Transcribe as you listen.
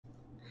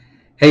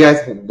Hey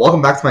guys,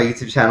 welcome back to my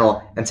YouTube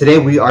channel, and today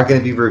we are going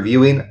to be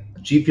reviewing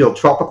G Fuel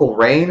Tropical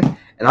Rain,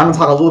 and I'm going to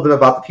talk a little bit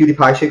about the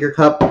PewDiePie Shaker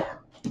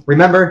Cup.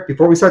 Remember,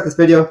 before we start this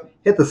video,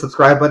 hit the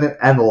subscribe button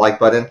and the like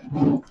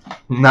button.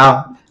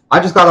 Now, I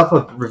just got off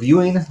of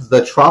reviewing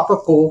the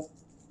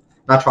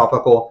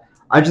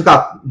I just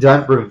got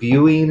done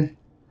reviewing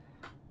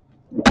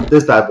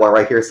this bad boy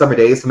right here, Summer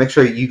Days, so make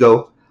sure you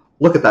go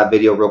look at that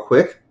video real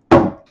quick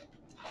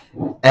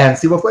and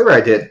see what flavor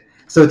I did.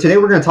 So today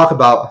we're going to talk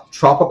about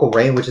Tropical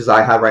Rain, which is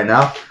I have right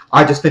now.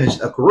 I just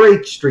finished a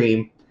great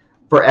stream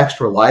for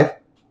Extra Life.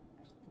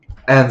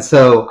 And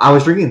so I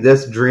was drinking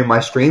this during my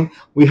stream.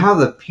 We have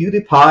the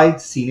PewDiePie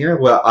Senior,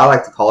 what I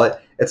like to call it.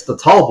 It's the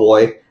tall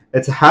boy.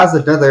 It has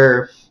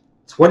another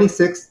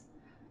 26.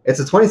 It's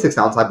a 26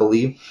 ounce, I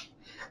believe.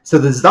 So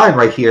the design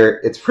right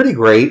here, it's pretty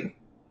great.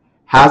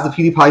 Has the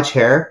PewDiePie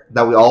chair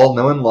that we all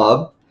know and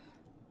love.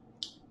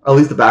 At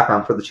least the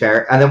background for the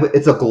chair. And then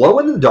it's a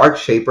glow-in-the-dark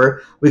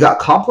shaper. We got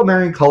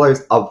complementary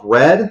colors of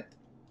red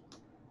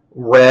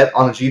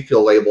on the G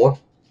Fuel label.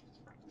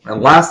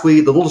 And lastly,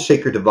 the little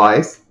shaker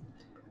device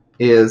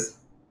is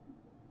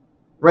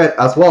red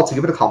as well to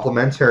give it a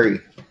complementary.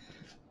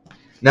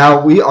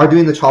 Now, we are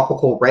doing the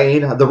Tropical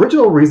Rain. The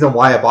original reason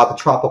why I bought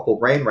the Tropical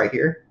Rain right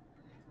here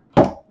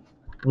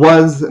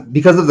was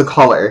because of the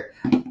color.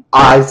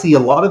 I see a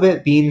lot of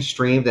it being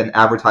streamed and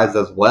advertised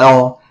as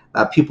well.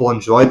 That people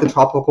enjoyed the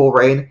Tropical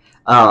Rain.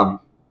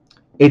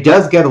 It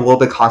does get a little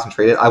bit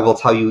concentrated, I will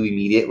tell you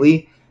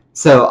immediately.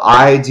 So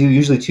I do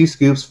usually 2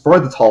 scoops for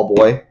the tall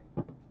boy.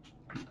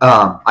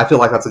 I feel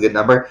like that's a good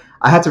number.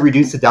 I had to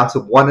reduce it down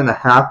to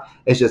 1.5.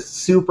 It's just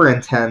super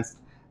intense.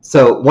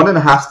 So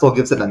 1.5 still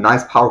gives it a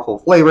nice, powerful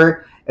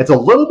flavor. It's a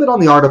little bit on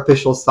the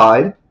artificial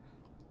side.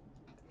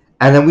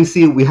 And then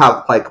we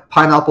have like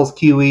pineapples,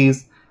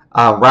 kiwis,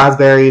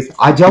 raspberries.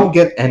 I don't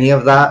get any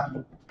of that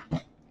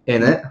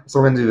in it, so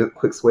we're going to do a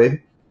quick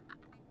swig.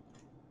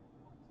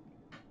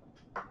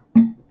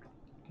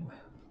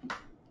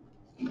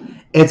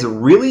 It's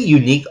really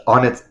unique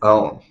on its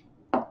own.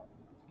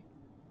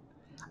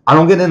 I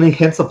don't get any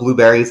hints of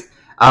blueberries.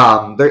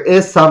 There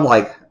is some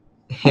like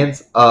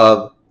hints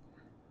of,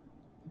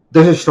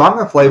 there's a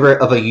stronger flavor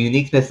of a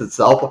uniqueness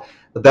itself.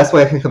 The best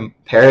way I can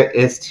compare it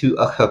is to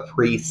a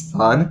Capri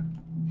Sun,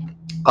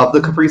 of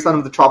the Capri Sun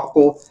of the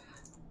Tropical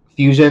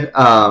Fusion.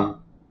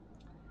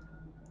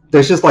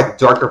 There's just like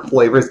darker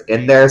flavors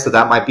in there, so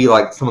that might be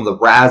like some of the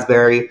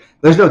raspberry.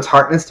 There's no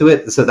tartness to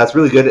it, so that's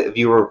really good if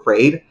you were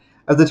afraid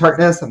of the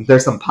tartness.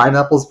 There's some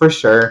pineapples for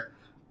sure.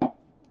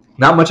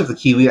 Not much of the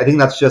kiwi. I think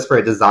that's just for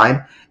a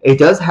design. It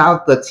does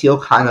have the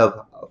teal kind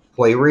of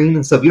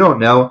flavoring, so if you don't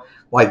know,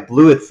 like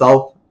blue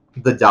itself,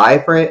 the dye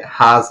for it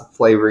has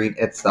flavoring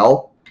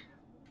itself,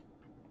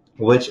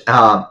 which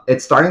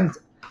it's starting.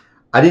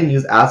 I didn't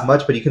use as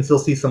much, but you can still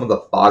see some of the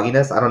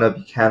fogginess. I don't know if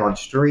you can on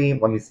stream.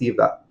 Let me see if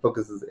that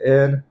focuses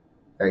in.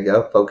 There you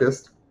go,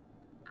 focused.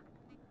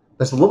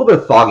 There's a little bit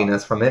of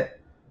fogginess from it.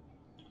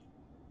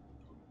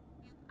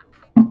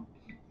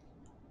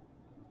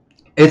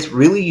 It's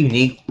really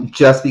unique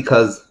just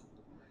because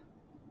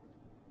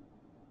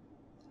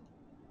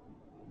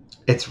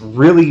it has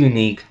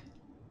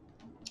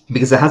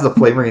a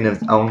flavoring of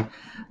its own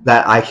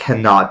that I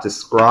cannot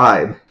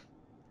describe. It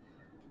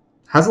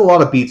has a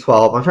lot of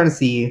B12. I'm trying to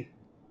see.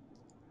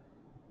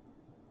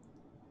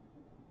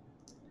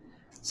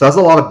 So that's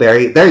a lot of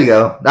berry. There you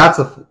go. That's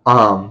the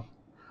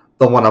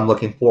one I'm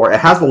looking for.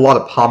 It has a lot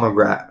of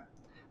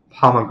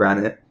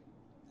pomegranate.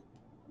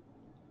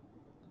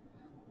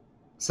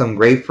 Some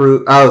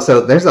grapefruit. Oh, so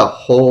there's a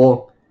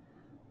whole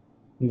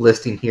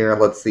listing here.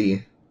 Let's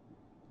see.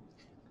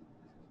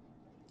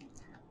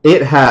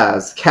 It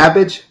has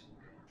cabbage,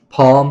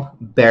 palm,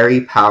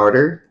 berry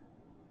powder.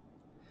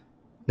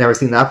 Never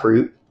seen that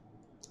fruit.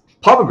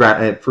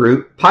 Pomegranate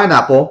fruit,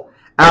 pineapple,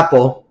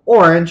 apple,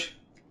 orange,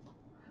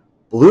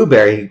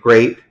 blueberry,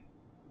 grape,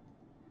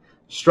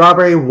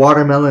 strawberry,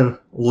 watermelon,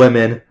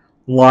 lemon,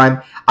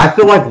 lime. I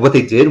feel like what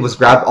they did was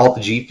grab all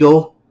the G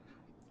Fuel,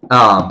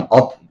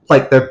 all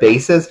like their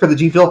bases for the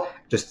G Fuel,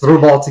 just threw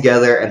them all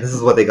together, and this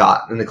is what they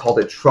got, and they called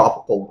it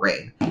Tropical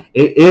Rain.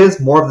 It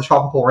is more of the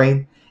Tropical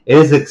Rain. It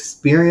is an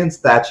experience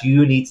that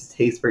you need to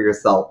taste for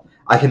yourself.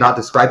 I cannot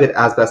describe it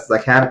as best as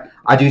I can.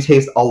 I do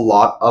taste a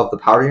lot of the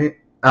powdery.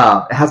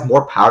 It has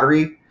more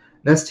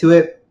powderiness to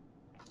it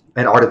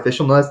and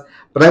artificialness.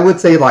 But I would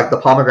say like the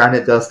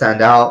pomegranate does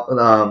stand out.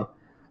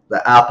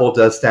 The apple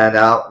does stand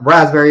out.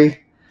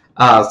 Raspberry.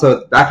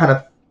 So that kind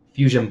of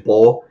fusion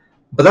bowl.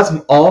 But that's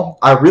all.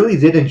 I really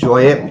did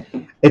enjoy it.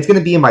 It's going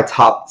to be in my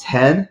top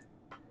 10.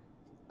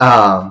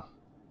 For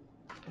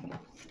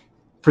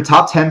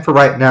top 10 for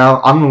right now,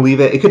 I'm going to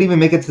leave it. It could even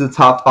make it to the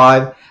top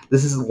 5.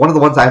 This is one of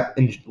the ones I've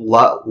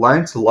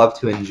learned to love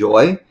to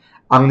enjoy.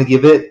 I'm going to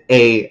give it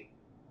a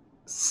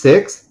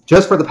 6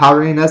 just for the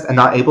powderiness and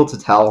not able to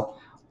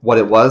tell what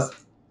it was.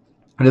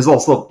 And there's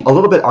also a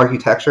little bit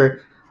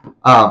architecture,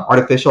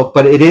 artificial,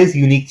 but it is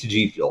unique to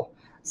G Fuel.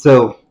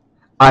 So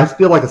I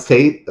feel like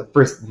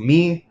for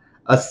me,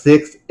 a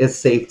 6 is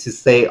safe to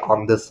say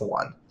on this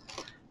one.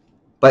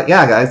 But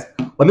yeah, guys,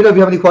 let me know if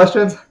you have any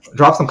questions.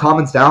 Drop some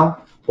comments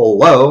down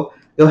below.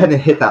 Go ahead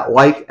and hit that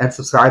like and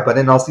subscribe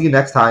button. And I'll see you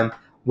next time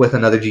with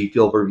another G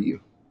Fuel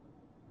review.